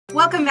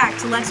Welcome back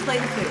to Let's Play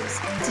the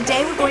Foos.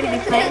 Today we're going to be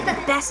playing the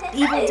best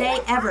evil day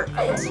ever,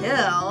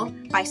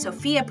 Intill, by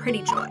Sophia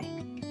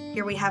PrettyJoy.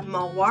 Here we have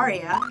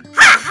Malwaria. Ha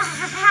ha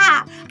ha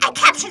ha! I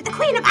captured the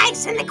Queen of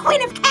Ice and the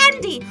Queen of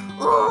Candy!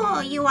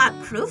 Oh, you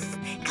want proof?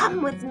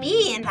 Come with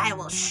me and I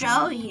will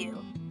show you.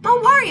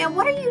 Malwaria,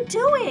 what are you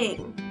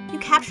doing? You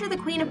captured the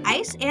Queen of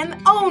Ice and...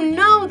 Oh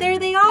no, there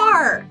they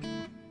are!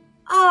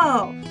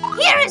 Oh.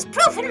 Here is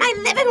proof in my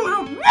living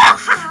room! Ha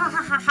ha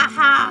ha ha ha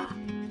ha!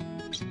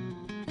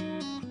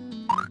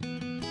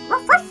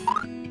 Ruff, ruff.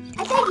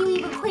 I beg you,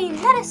 evil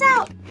queen, let us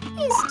out.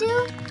 Please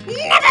do.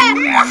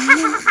 Never!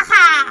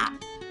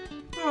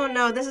 Oh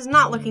no, this is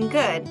not looking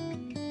good.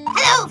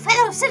 Hello,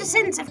 fellow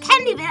citizens of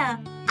Candyville.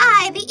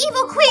 I, the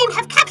evil queen,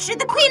 have captured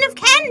the Queen of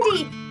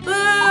Candy.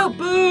 Boo!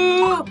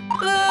 Boo!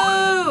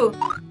 Boo!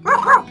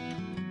 Ruff, ruff.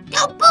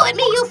 Don't boo at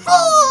me, you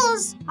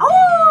fools!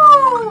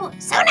 Oh!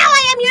 So now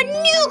I am your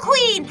new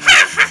queen!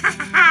 Ha ha ha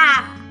ha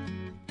ha!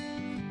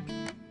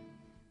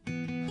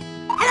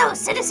 Hello,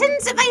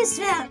 citizens of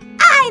Iceville.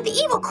 I, the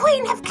evil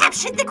queen, have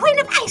captured the Queen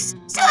of Ice,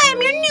 so I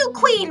am your new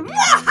queen!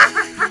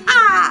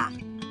 Mwahahaha!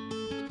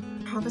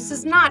 Oh, this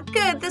is not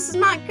good. This is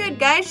not good,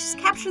 guys. She's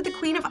captured the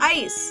Queen of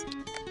Ice.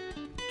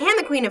 And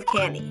the Queen of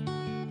Candy.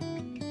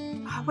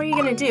 Oh, what are you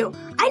gonna do?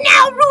 I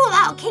now rule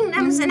all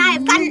kingdoms, and I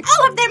have gotten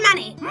all of their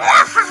money!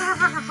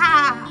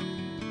 Mwahahaha!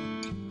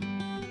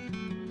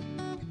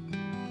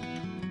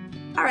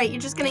 Alright, you're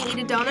just gonna eat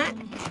a donut?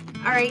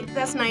 Alright,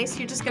 that's nice.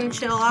 You're just gonna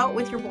chill out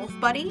with your wolf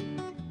buddy?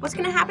 What's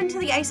gonna happen to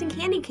the Ice and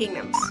Candy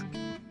Kingdoms?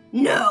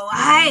 No,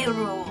 I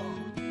rule.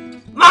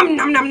 Nom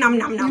nom nom nom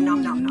nom nom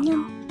nom nom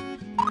nom.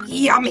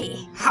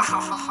 Yummy. Ha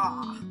ha ha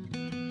ha.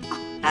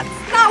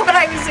 That's not what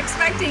I was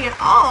expecting at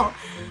all.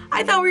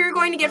 I thought we were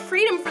going to get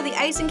freedom for the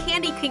Ice and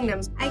Candy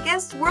Kingdoms. I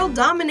guess world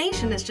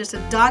domination is just a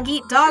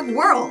dog-eat-dog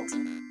world.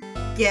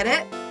 Get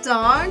it?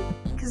 Dog?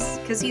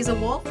 Cause he's a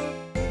wolf?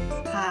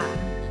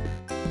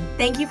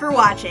 Thank you for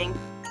watching.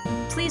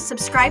 Please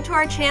subscribe to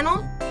our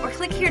channel or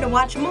click here to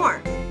watch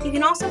more. You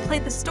can also play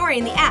the story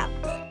in the app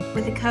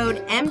with the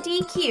code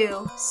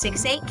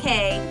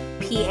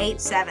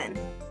MDQ68KP87.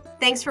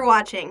 Thanks for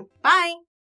watching. Bye!